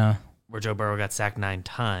game where Joe Burrow got sacked 9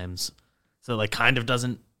 times, so like kind of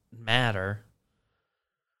doesn't matter.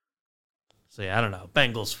 So yeah, I don't know.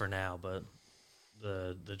 Bengals for now, but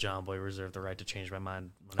the John Boy reserved the right to change my mind.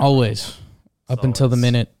 Always. Up until the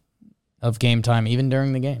minute of game time, even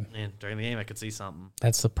during the game. Yeah, during the game, I could see something.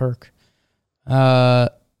 That's the perk.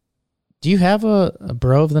 Do you have a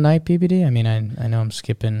bro of the night, BBD? I mean, I know I'm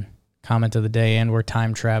skipping comment of the day, and we're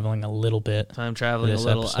time traveling a little bit. Time traveling a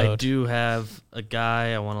little. Episode. I do have a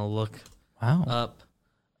guy I want to look up.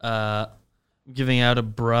 Giving out a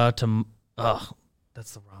bruh to... Oh,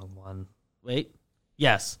 that's the wrong one. Wait.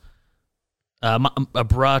 Yes. A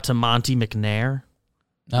bruh to Monty McNair.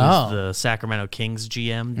 Who's the Sacramento Kings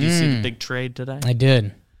GM. Did you see the big trade today? I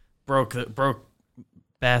did. Broke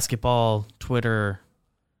basketball Twitter.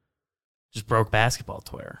 Just broke basketball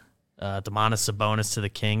Twitter. Domantas Sabonis to the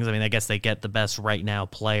Kings. I mean, I guess they get the best right now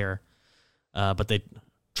player. But they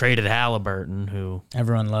traded Halliburton, who...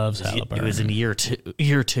 Everyone loves Halliburton. He was in year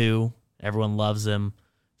two. Everyone loves him.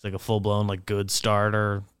 He's like a full-blown, like, good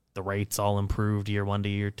starter. The rates all improved year 1 to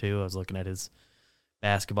year 2. I was looking at his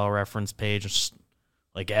basketball reference page. Just,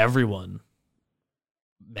 like, everyone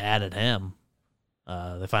mad at him.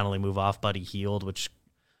 They finally move off Buddy Hield, which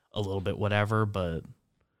a little bit whatever, but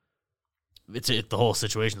the whole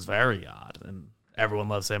situation is very odd, and everyone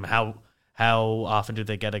loves him. How often do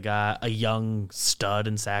they get a young stud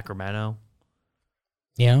in Sacramento?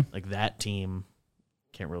 Yeah. Like, that team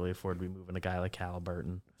can't really afford to be moving a guy like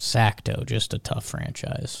Halliburton. Sacto, just a tough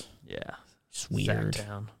franchise. Yeah. Just weird.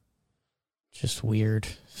 Sacktown. Just weird.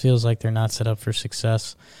 Feels like they're not set up for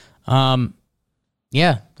success. Yeah,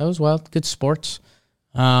 that was wild. Good sports.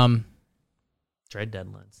 Trade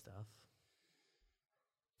deadline stuff.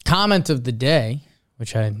 Comment of the day,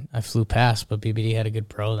 which I flew past, but BBD had a good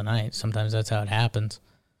pro of the night. Sometimes that's how it happens.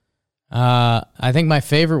 I think my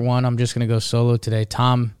favorite one, I'm just going to go solo today,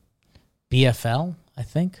 Tom BFL, I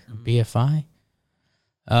think, or BFI,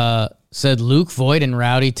 said Luke Voigt and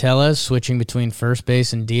Rowdy Tellez switching between first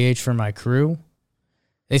base and DH for my crew.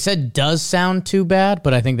 They said does sound too bad,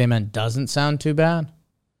 but I think they meant doesn't sound too bad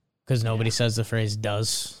because nobody says the phrase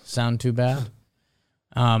does sound too bad.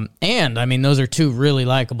 And, I mean, those are two really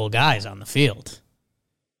likable guys on the field.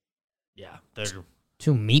 Yeah, there's a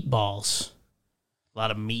Two meatballs.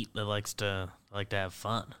 lot of meat that like to have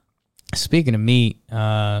fun. Speaking of meat,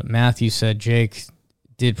 Matthew said Jake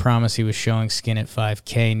did promise he was showing skin at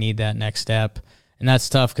 5K, need that next step. And that's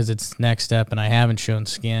tough because it's next step, and I haven't shown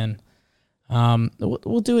skin.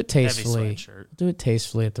 We'll do it tastefully. Heavy sweatshirt. Do it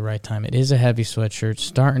tastefully at the right time. It is a heavy sweatshirt,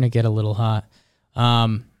 starting to get a little hot.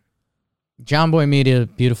 John Boy Media,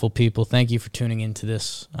 beautiful people, thank you for tuning into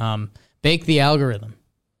this. Bake the algorithm.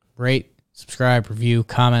 Rate, subscribe, review,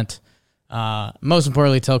 comment. Most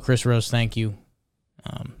importantly, tell Chris Rose thank you.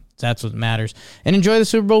 That's what matters. And enjoy the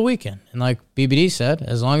Super Bowl weekend. And like BBD said,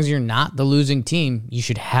 as long as you're not the losing team, you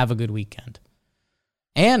should have a good weekend.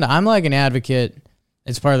 And I'm like an advocate.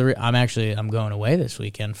 It's part of the I'm going away this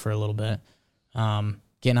weekend for a little bit.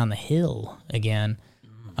 Getting on the hill again.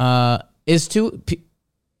 Is to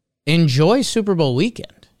enjoy Super Bowl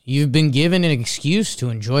weekend. You've been given an excuse to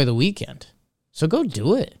enjoy the weekend. So go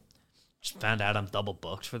do it. Just found out I'm double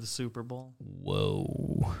booked for the Super Bowl.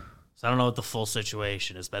 Whoa. So I don't know what the full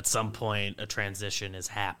situation is, but at some point a transition is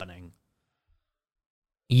happening.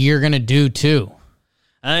 You're going to do too.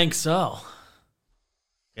 I think so.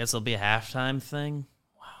 Guess it'll be a halftime thing.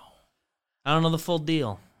 Wow. I don't know the full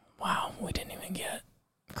deal. Wow. We didn't even get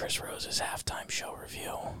Chris Rose's halftime show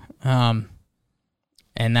review.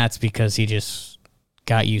 And that's because he just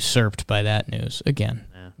got usurped by that news. Again,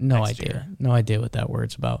 no idea. Year. No idea what that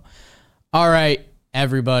word's about. All right,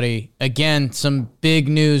 everybody. Again, some big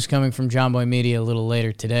news coming from John Boy Media a little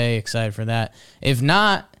later today. Excited for that. If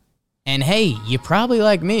not, and hey, you probably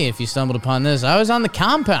like me if you stumbled upon this. I was on the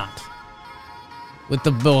compound with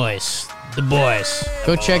the boys.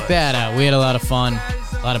 Go check that out. We had a lot of fun.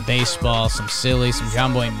 A lot of baseball, some silly, some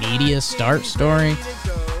John Boy Media start story.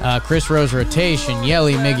 Chris Rose rotation,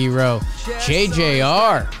 Yelly, Miggy Rowe,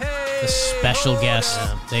 JJR, the special guest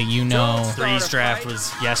that you know. Threes draft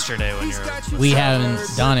was yesterday when you're. We haven't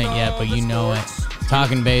done it yet, but you know it.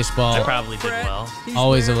 Talking baseball. I probably did well.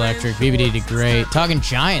 Always electric. BBD did great. Talking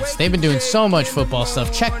Giants. They've been doing so much football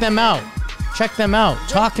stuff. Check them out.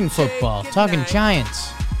 Talking football. Talking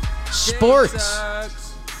Giants. Sports.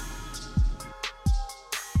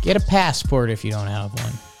 Get a passport if you don't have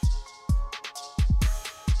one.